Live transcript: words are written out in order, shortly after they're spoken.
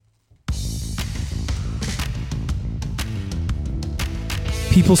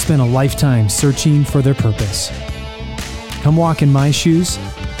People spend a lifetime searching for their purpose. Come walk in my shoes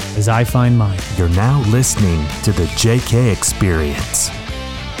as I find mine. You're now listening to the JK Experience.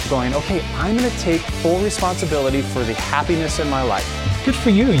 Going, okay, I'm going to take full responsibility for the happiness in my life. Good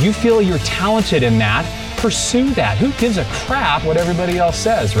for you. You feel you're talented in that. Pursue that. Who gives a crap what everybody else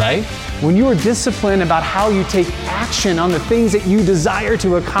says, right? When you are disciplined about how you take action on the things that you desire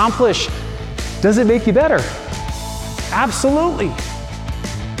to accomplish, does it make you better? Absolutely.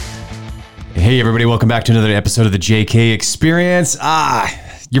 Hey everybody, welcome back to another episode of the JK Experience.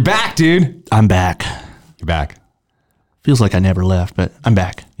 You're back, dude. I'm back. You're back. Feels like I never left, but I'm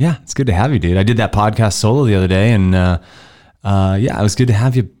back. Yeah, it's good to have you, dude. I did that podcast solo the other day, and it was good to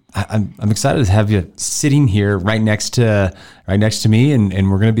have you. I'm excited to have you sitting here right next to me,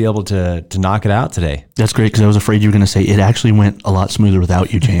 and we're going to be able to knock it out today. That's great, because I was afraid you were going to say it actually went a lot smoother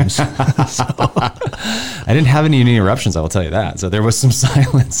without you, James. I didn't have any interruptions, I will tell you that. So there was some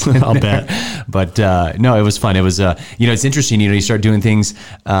silence. I'll bet. But no, it was fun. It was it's interesting. You start doing things.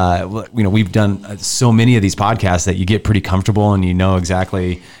 We've done so many of these podcasts that you get pretty comfortable, and you know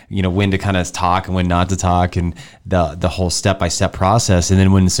exactly when to kind of talk and when not to talk, and the whole step-by-step process. And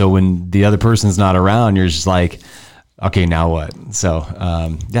then when the other person's not around, you're just like, okay, now what? So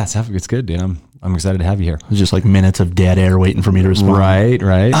it's good, dude. I'm excited to have you here. It's just like minutes of dead air waiting for me to respond.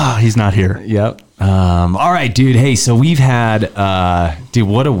 Right. He's not here. Yep. All right, dude. Hey, so we've had,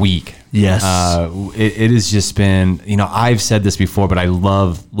 what a week. Yes. It has just been, I've said this before, but I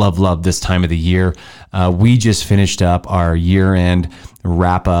love this time of the year. We just finished up our year-end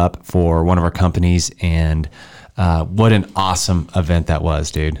wrap up for one of our companies, and what an awesome event that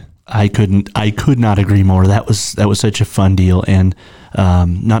was, dude. I could not agree more. That was such a fun deal. And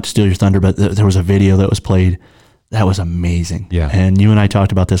not to steal your thunder, but there was a video that was played that was amazing. Yeah. And you and I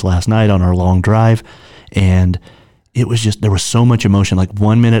talked about this last night on our long drive, and it was just, there was so much emotion. Like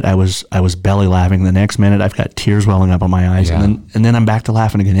 1 minute I was belly laughing, the next minute I've got tears welling up on my eyes, yeah. and then I'm back to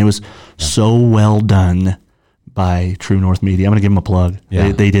laughing again. It was so well done by True North Media. I'm going to give them a plug.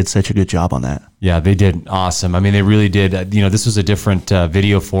 Yeah. They did such a good job on that. Yeah, they did awesome. I mean, they really did. This was a different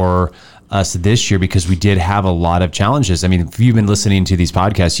video for us this year because we did have a lot of challenges. I mean, if you've been listening to these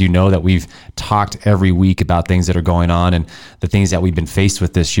podcasts, you know that we've talked every week about things that are going on and the things that we've been faced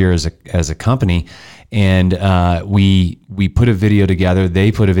with this year as a company. And we put a video together.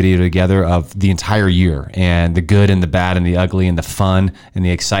 They put a video together of the entire year and the good and the bad and the ugly and the fun and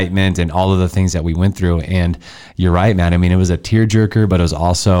the excitement and all of the things that we went through. And you're right, man. I mean, it was a tearjerker, but it was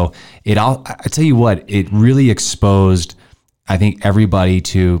also I tell you what, it really exposed, I think, everybody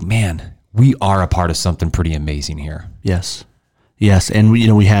to, man, we are a part of something pretty amazing here. Yes. And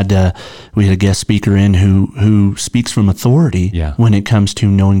we had a guest speaker in who speaks from authority when it comes to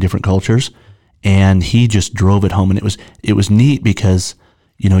knowing different cultures. And he just drove it home, and it was neat because,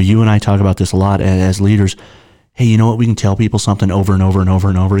 you and I talk about this a lot as leaders. Hey, you know what? We can tell people something over and over and over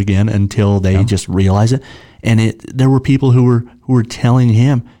and over again until they just realize it. And there were people who were telling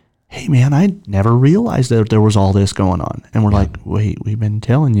him, hey man, I never realized that there was all this going on. And we're like, wait, we've been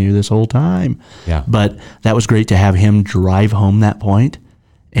telling you this whole time. Yeah. But that was great to have him drive home that point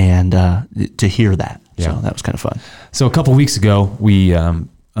and to hear that. Yeah. So that was kind of fun. So a couple of weeks ago, we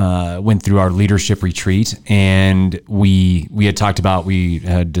went through our leadership retreat, and we had talked about, we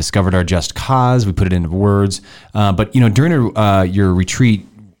had discovered our just cause. We put it into words. But during your retreat,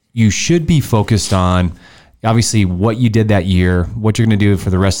 you should be focused on obviously what you did that year, what you're going to do for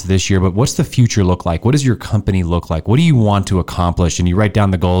the rest of this year, but what's the future look like? What does your company look like? What do you want to accomplish? And you write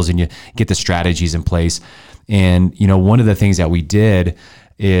down the goals and you get the strategies in place. And, one of the things that we did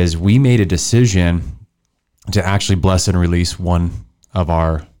is we made a decision to actually bless and release one of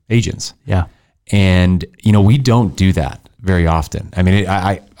our agents. Yeah. And, we don't do that very often. I mean,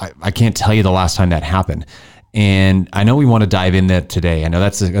 I can't tell you the last time that happened. And I know we want to dive in that today. I know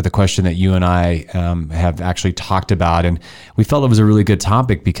that's the question that you and I have actually talked about. And we felt it was a really good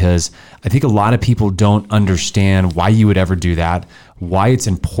topic because I think a lot of people don't understand why you would ever do that, why it's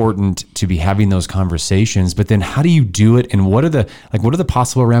important to be having those conversations, but then how do you do it? And what are the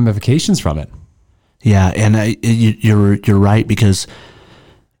possible ramifications from it? Yeah. And you're right, because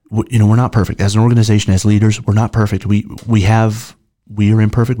we're not perfect as an organization, as leaders. We're not perfect. We are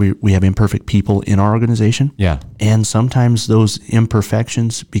imperfect. We have imperfect people in our organization. Yeah. And sometimes those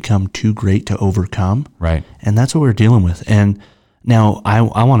imperfections become too great to overcome. Right. And that's what we're dealing with. And now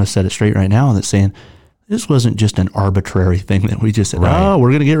I want to set it straight right now that's saying this wasn't just an arbitrary thing that we just said, oh, we're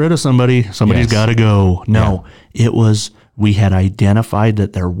going to get rid of somebody. Somebody's got to go. No, it was, we had identified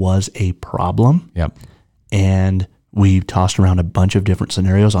that there was a problem. Yep. And we tossed around a bunch of different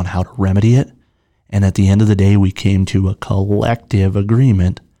scenarios on how to remedy it. And at the end of the day, we came to a collective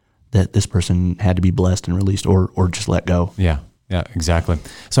agreement that this person had to be blessed and released or just let go. Yeah. Yeah, exactly.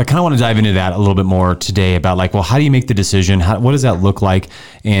 So I kind of want to dive into that a little bit more today about like, well, how do you make the decision? What does that look like?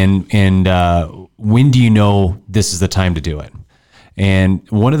 And when do you know this is the time to do it? And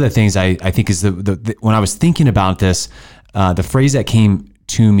one of the things I think is the when I was thinking about this, the phrase that came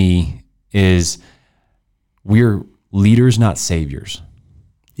to me is we're leaders, not saviors.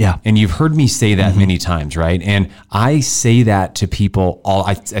 Yeah. And you've heard me say that many times, right? And I say that to people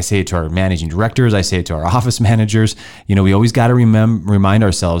I say it to our managing directors. I say it to our office managers. You know, we always got to remind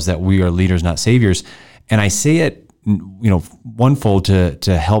ourselves that we are leaders, not saviors. And I say it, you know, onefold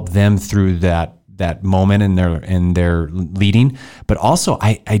to help them through that moment in their leading. But also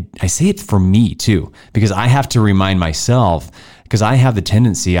I say it for me too, because I have to remind myself, because I have the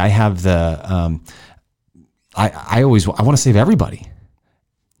tendency, I have the, I want to save everybody.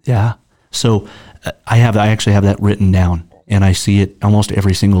 Yeah. So I actually have that written down, and I see it almost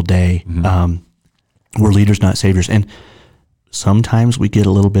every single day. We're leaders, not saviors. And sometimes we get a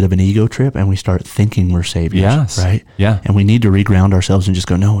little bit of an ego trip and we start thinking we're saviors. Yes. Right? Yeah. And we need to reground ourselves and just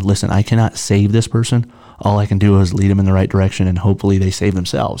go, no, listen, I cannot save this person. All I can do is lead them in the right direction, and hopefully they save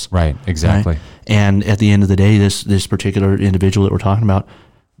themselves. Right. Exactly. Right? And at the end of the day, this particular individual that we're talking about,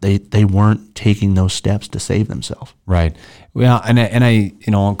 they weren't taking those steps to save themselves. Right. Well, and I,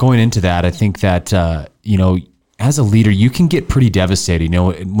 you know, going into that, I think that, you know, as a leader, you can get pretty devastated, you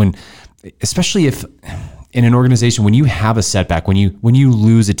know, when, especially if in an organization, when you have a setback, when you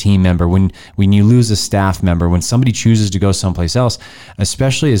lose a team member, when you lose a staff member, when somebody chooses to go someplace else,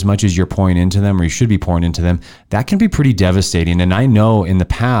 especially as much as you're pouring into them, or you should be pouring into them, that can be pretty devastating. And I know in the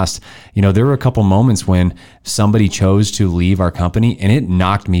past, you know, there were a couple moments when somebody chose to leave our company and it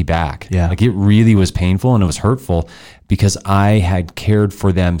knocked me back. Yeah. Like it really was painful and it was hurtful because I had cared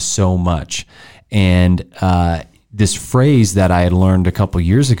for them so much. And, this phrase that I had learned a couple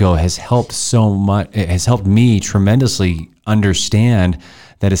years ago has helped so much. It has helped me tremendously understand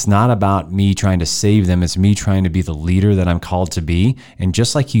that it's not about me trying to save them. It's me trying to be the leader that I'm called to be. And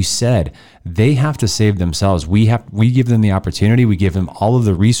just like you said, they have to save themselves. We give them the opportunity. We give them all of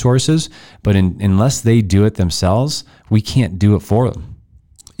the resources, but unless they do it themselves, we can't do it for them.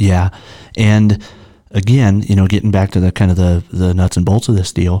 Yeah. And again, you know, getting back to the kind of the nuts and bolts of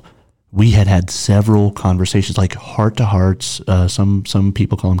this deal, we had several conversations, like heart-to-hearts. Some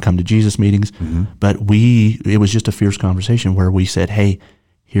people call them come to Jesus meetings, but it was just a fierce conversation where we said, hey,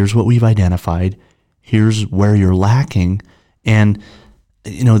 here's what we've identified. Here's where you're lacking. And,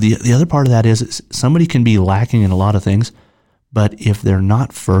 you know, the other part of that is somebody can be lacking in a lot of things, but if they're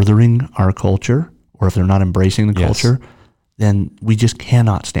not furthering our culture or if they're not embracing the culture, then we just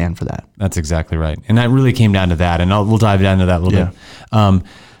cannot stand for that. That's exactly right. And that really came down to that. And we'll dive down to that a little bit.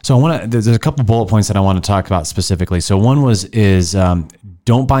 So there's a couple bullet points that I want to talk about specifically. So one is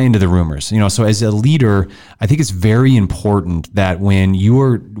don't buy into the rumors. You know, so as a leader, I think it's very important that when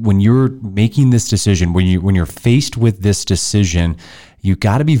you're making this decision, when you're faced with this decision, you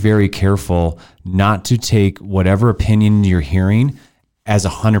got to be very careful not to take whatever opinion you're hearing as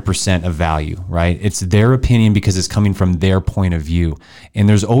 100% of value, right? It's their opinion because it's coming from their point of view. And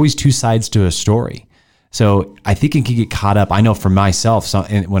there's always two sides to a story. So I think it can get caught up. I know for myself,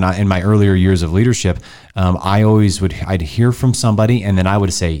 in my earlier years of leadership, I'd hear from somebody and then I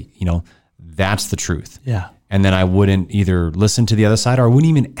would say, you know, that's the truth. Yeah. And then I wouldn't either listen to the other side or I wouldn't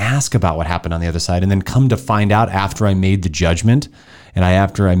even ask about what happened on the other side. And then come to find out after I made the judgment and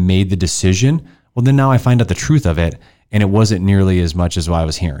after I made the decision, well, then now I find out the truth of it. And it wasn't nearly as much as what I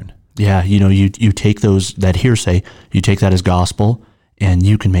was hearing. Yeah. You know, you take that hearsay, you take that as gospel, and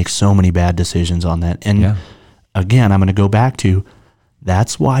you can make so many bad decisions on that. And again, I'm going to go back to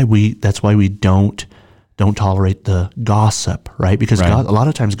that's why we don't tolerate the gossip, right? Because a lot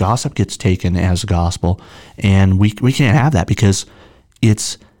of times gossip gets taken as gospel, and we can't have that because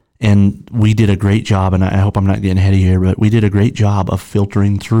and we did a great job, and I hope I'm not getting ahead of you here, but we did a great job of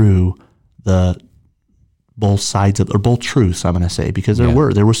filtering through both sides or both truths, I'm going to say, because there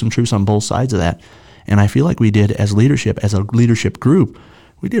were some truths on both sides of that. And I feel like we did as a leadership group,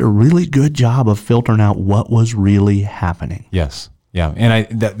 we did a really good job of filtering out what was really happening. Yes. Yeah.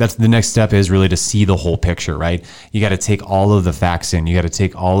 And that's the next step is really to see the whole picture, right? You got to take all of the facts in. You got to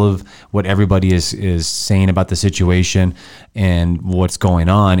take all of what everybody is saying about the situation and what's going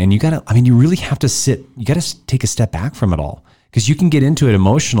on. And you really have to you got to take a step back from it all. Because you can get into it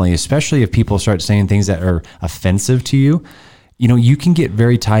emotionally, especially if people start saying things that are offensive to you. you can get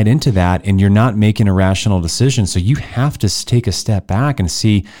very tied into that and you're not making a rational decision. So you have to take a step back and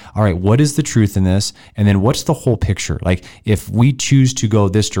see, all right, what is the truth in this? And then what's the whole picture? Like if we choose to go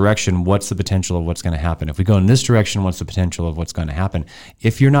this direction, what's the potential of what's going to happen? If we go in this direction, what's the potential of what's going to happen?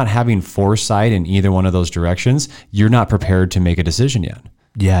 If you're not having foresight in either one of those directions, you're not prepared to make a decision yet.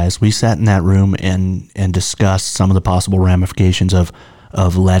 Yeah, as we sat in that room and discussed some of the possible ramifications of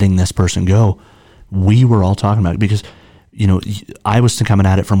letting this person go, we were all talking about it because I was coming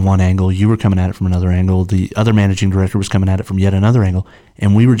at it from one angle, you were coming at it from another angle, the other managing director was coming at it from yet another angle,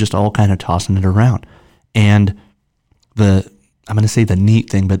 and we were just all kind of tossing it around. And I'm going to say the neat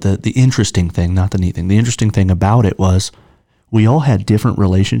thing, but the interesting thing, not the neat thing, the interesting thing about it was we all had different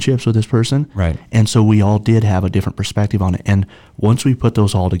relationships with this person. Right. And so we all did have a different perspective on it. And once we put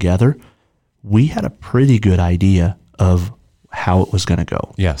those all together, we had a pretty good idea of how it was going to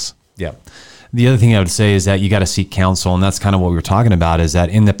go. Yes. Yeah. The other thing I would say is that you got to seek counsel, and that's kind of what we were talking about, is that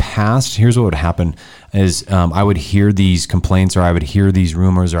in the past, here's what would happen is I would hear these complaints, or I would hear these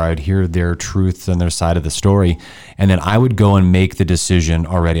rumors, or I would hear their truths and their side of the story, and then I would go and make the decision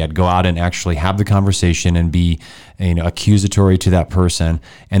already. I'd go out and actually have the conversation and be accusatory to that person,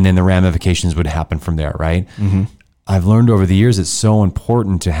 and then the ramifications would happen from there, right? Mm-hmm. I've learned over the years it's so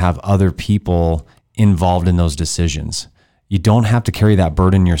important to have other people involved in those decisions. You don't have to carry that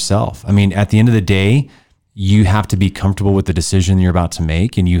burden yourself. I mean, at the end of the day, you have to be comfortable with the decision you're about to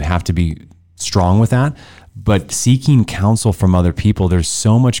make, and you have to be strong with that. But seeking counsel from other people, there's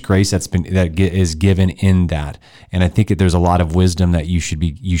so much grace that is given in that, and I think that there's a lot of wisdom that you should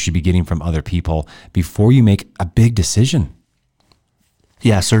be getting from other people before you make a big decision.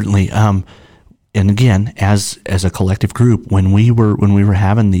 Yeah, certainly. And again, as a collective group, when we were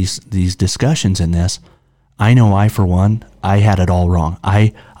having these discussions in this, I know for one, I had it all wrong.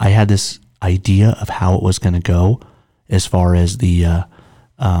 I had this idea of how it was going to go as far as the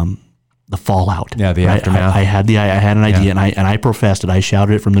fallout. Yeah, the aftermath. I had an idea, and I professed it. I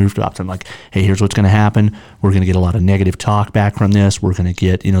shouted it from the rooftops. I'm like, hey, here's what's going to happen. We're going to get a lot of negative talk back from this. We're going to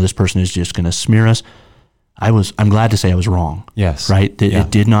get, this person is just going to smear us. I'm glad to say I was wrong. Yes. Right? It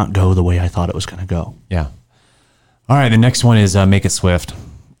did not go the way I thought it was going to go. Yeah. All right. The next one is make it swift.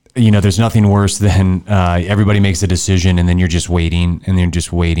 There's nothing worse than everybody makes a decision and then you're just waiting and then you're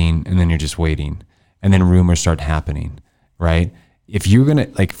just waiting and then you're just waiting. And then rumors start happening, right? If you're going to,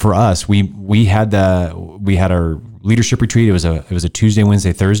 like for us, we had our leadership retreat. It was a Tuesday,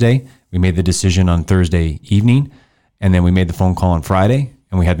 Wednesday, Thursday. We made the decision on Thursday evening, and then we made the phone call on Friday,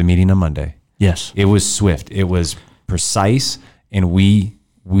 and we had the meeting on Monday. Yes. It was swift. It was precise, and we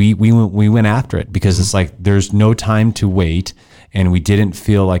went after it because it's like there's no time to wait. And we didn't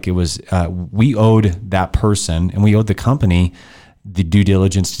feel like it was, we owed that person and we owed the company the due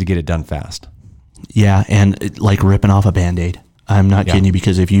diligence to get it done fast. Yeah. And like ripping off a Band-Aid. I'm not kidding you,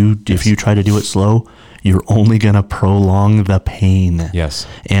 because if you try to do it slow, you're only going to prolong the pain. Yes.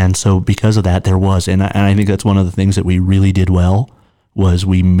 And so because of that, there was, and I think that's one of the things that we really did well, was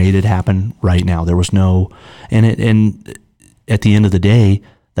we made it happen right now. There was no, and at the end of the day,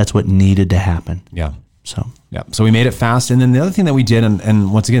 that's what needed to happen. Yeah. So we made it fast. And then the other thing that we did,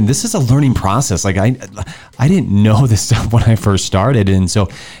 and once again, this is a learning process. Like I didn't know this stuff when I first started. And so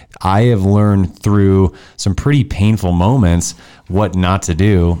I have learned through some pretty painful moments what not to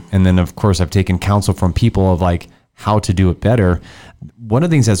do. And then of course I've taken counsel from people of like how to do it better. One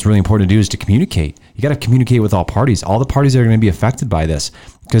of the things that's really important to do is to communicate. You got to communicate with all parties. All the parties that are going to be affected by this,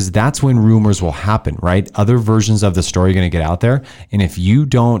 because that's when rumors will happen, right? Other versions of the story are going to get out there. And if you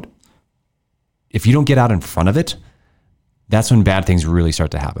don't get out in front of it, that's when bad things really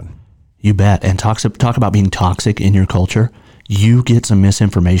start to happen. You bet. And talk about being toxic in your culture. You get some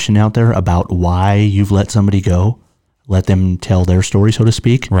misinformation out there about why you've let somebody go. Let them tell their story, so to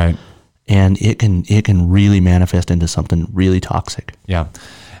speak. Right. And it can really manifest into something really toxic. Yeah.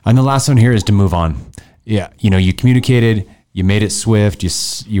 And the last one here is to move on. Yeah. You communicated, you made it swift,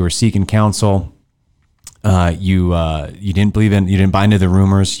 you were seeking counsel. You didn't buy into the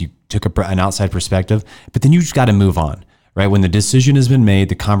rumors. You took an outside perspective, but then you just got to move on, right? When the decision has been made,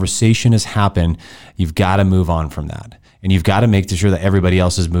 the conversation has happened, you've got to move on from that. And you've got to make sure that everybody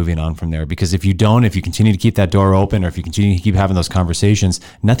else is moving on from there. Because if you continue to keep that door open, or if you continue to keep having those conversations,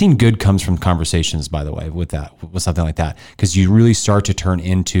 nothing good comes from conversations, by the way, with something like that. Because you really start to turn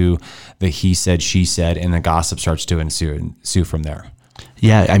into the he said, she said, and the gossip starts to ensue from there.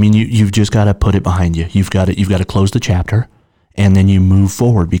 Yeah, I mean, you've just got to put it behind you. You've got to close the chapter, and then you move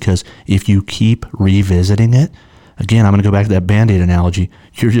forward. Because if you keep revisiting it, again, I'm going to go back to that Band-Aid analogy.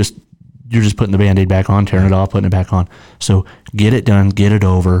 You're just putting the Band-Aid back on, tearing it off, putting it back on. So get it done, get it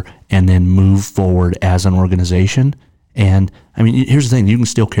over, and then move forward as an organization And I mean, here's the thing: you can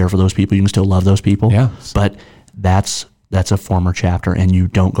still care for those people, you can still love those people. Yeah. But that's a former chapter, and you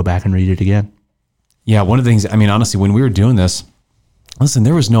don't go back and read it again. Yeah. One of the things, I mean, honestly, when we were doing this, listen,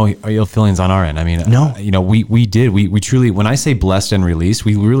 there was no ill feelings on our end. I mean, no. We truly, when I say blessed and released,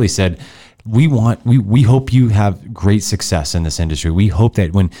 we really said, we hope you have great success in this industry. We hope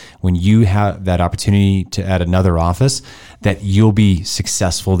that when you have that opportunity to add another office, that you'll be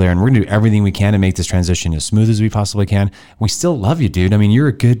successful there. And we're gonna do everything we can to make this transition as smooth as we possibly can. We still love you, dude. I mean, you're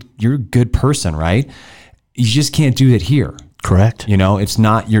a good person, right? You just can't do it here. Correct. It's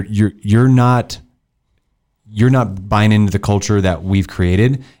not, you're not buying into the culture that we've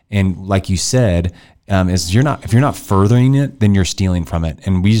created. And like you said, if you're not furthering it, then you're stealing from it.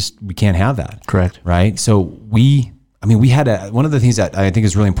 And we can't have that. Correct. Right. So we had one of the things that I think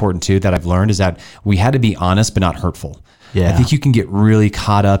is really important too, that I've learned, is that we had to be honest, but not hurtful. Yeah. I think you can get really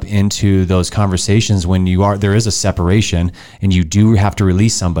caught up into those conversations when there is a separation and you do have to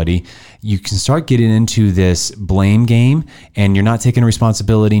release somebody. You can start getting into this blame game, and you're not taking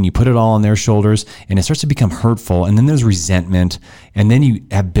responsibility, and you put it all on their shoulders, and it starts to become hurtful. And then there's resentment, and then you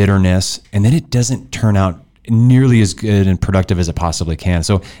have bitterness, and then it doesn't turn out nearly as good and productive as it possibly can.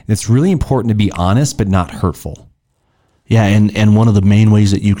 So it's really important to be honest, but not hurtful. Yeah. And one of the main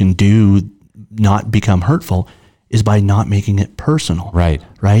ways that you can not become hurtful is by not making it personal. Right.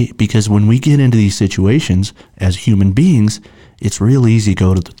 Right? Because when we get into these situations as human beings, it's real easy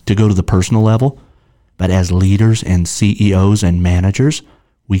to go to the personal level. But as leaders and CEOs and managers,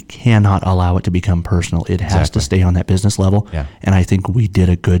 we cannot allow it to become personal. It has to stay on that business level. Yeah. And I think we did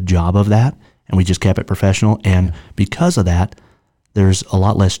a good job of that, and we just kept it professional. And because of that, there's a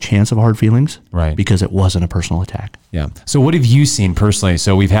lot less chance of hard feelings, right? Because it wasn't a personal attack. Yeah. So what have you seen personally?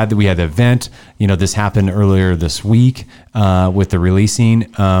 So we had the event, this happened earlier this week with the releasing.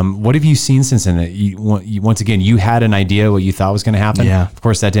 What have you seen since then? Once again, you had an idea what you thought was going to happen. Yeah. Of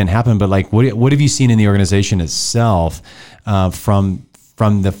course that didn't happen, but like, what have you seen in the organization itself from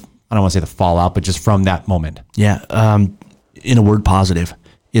the, I don't want to say the fallout, but just from that moment? Yeah. In a word, positive.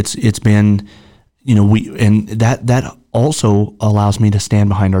 It's been, and that also allows me to stand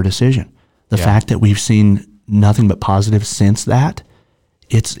behind our decision. The fact that we've seen nothing but positive since that,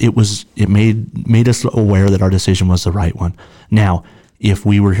 it made us aware that our decision was the right one. Now, if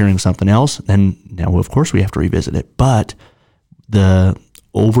we were hearing something else, then now of course we have to revisit it. But the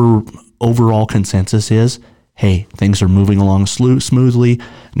overall consensus is, hey, things are moving along smoothly.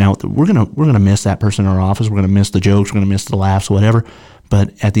 Now we're gonna miss that person in our office. We're gonna miss the jokes. We're gonna miss the laughs, whatever.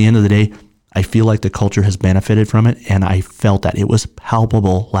 But at the end of the day, I feel like the culture has benefited from it, and I felt that it was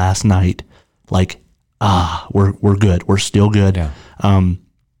palpable last night. Like, we're good. We're still good. Yeah.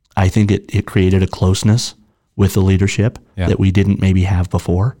 I think it created a closeness with the leadership that we didn't maybe have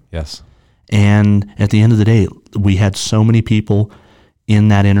before. Yes. And at the end of the day, we had so many people in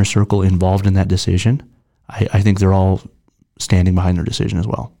that inner circle involved in that decision. I think they're all standing behind their decision as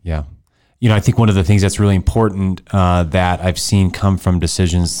well. Yeah. I think one of the things that's really important that I've seen come from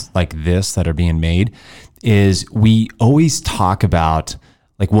decisions like this that are being made is we always talk about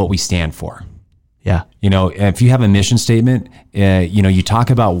like what we stand for. Yeah. If you have a mission statement, you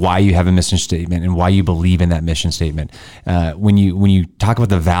talk about why you have a mission statement and why you believe in that mission statement. When you talk about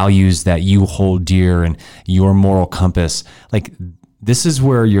the values that you hold dear and your moral compass, like this is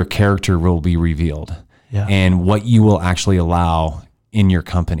where your character will be revealed and what you will actually allow in your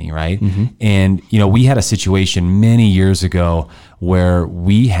company, right? Mm-hmm. And, we had a situation many years ago where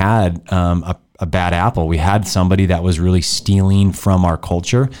we had a bad apple. We had somebody that was really stealing from our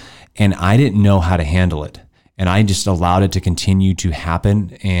culture, and I didn't know how to handle it. And I just allowed it to continue to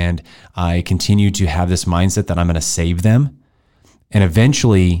happen. And I continued to have this mindset that I'm going to save them. And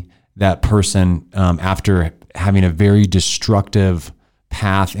eventually that person, after having a very destructive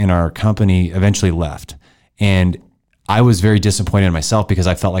path in our company, eventually left. And I was very disappointed in myself because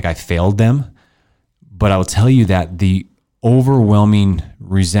I felt like I failed them. But I will tell you that the overwhelming,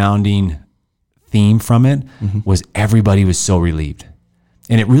 resounding theme from it was everybody was so relieved.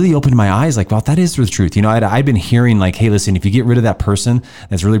 And it really opened my eyes like, wow, that is the truth. I'd been hearing like, hey, listen, if you get rid of that person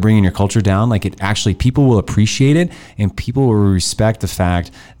that's really bringing your culture down, like it actually, people will appreciate it and people will respect the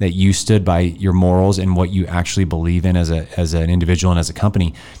fact that you stood by your morals and what you actually believe in as an individual and as a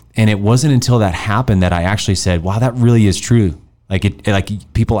company. And it wasn't until that happened that I actually said, wow, that really is true.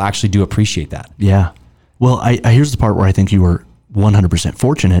 Like people actually do appreciate that. Yeah. Well, here's the part where I think you were 100%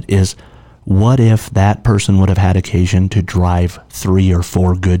 fortunate is, what if that person would have had occasion to drive 3 or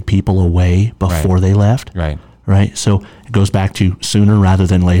 4 good people away before they left? Right. Right. So it goes back to sooner rather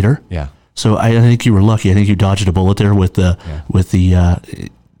than later. Yeah. So I think you were lucky. I think you dodged a bullet there with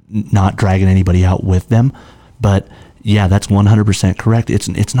the not dragging anybody out with them. But yeah, that's 100% correct.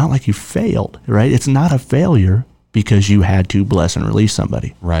 It's not like you failed, right? It's not a failure because you had to bless and release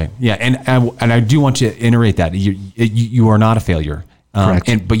somebody. Right. Yeah. And I do want to iterate that you are not a failure.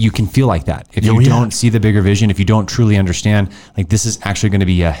 Correct. But you can feel like that if you don't see the bigger vision, if you don't truly understand, like this is actually going to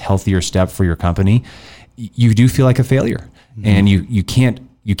be a healthier step for your company. You do feel like a failure, and you can't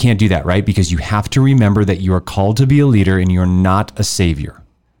do that, right? Because you have to remember that you are called to be a leader, and you're not a savior.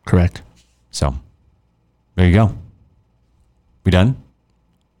 Correct. So there you go. We done?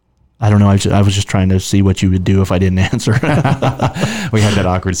 I don't know. I was just trying to see what you would do if I didn't answer. We had that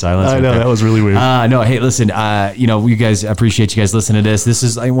awkward silence. I know, that was really weird. No, hey, listen, you guys, appreciate you guys listening to this. This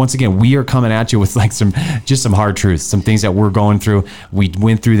is, once again, we are coming at you with like some hard truths, some things that we're going through. We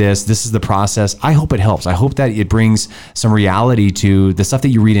went through this. This is the process. I hope it helps. I hope that it brings some reality to the stuff that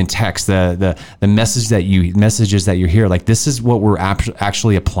you read in text, the messages that you hear. Like, this is what we're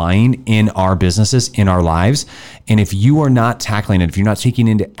actually applying in our businesses, in our lives. And if you are not tackling it, if you're not taking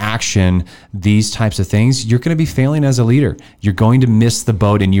into action these types of things, you're going to be failing as a leader. You're going to miss the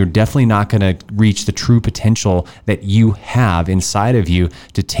boat, and you're definitely not going to reach the true potential that you have inside of you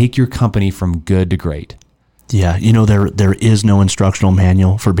to take your company from good to great. Yeah, there is no instructional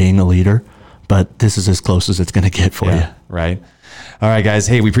manual for being a leader, but this is as close as it's going to get for you. Right. All right, guys.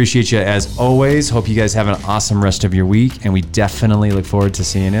 Hey, we appreciate you as always. Hope you guys have an awesome rest of your week, and we definitely look forward to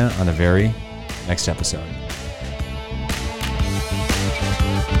seeing you on the very next episode.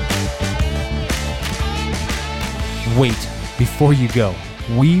 Wait, before you go,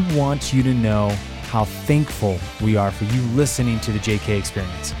 we want you to know how thankful we are for you listening to the JK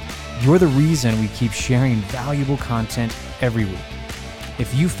Experience. You're the reason we keep sharing valuable content every week.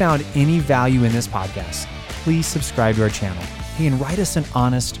 If you found any value in this podcast, please subscribe to our channel and write us an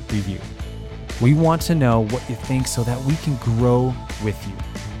honest review. We want to know what you think so that we can grow with you.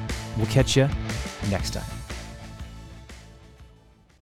 We'll catch you next time.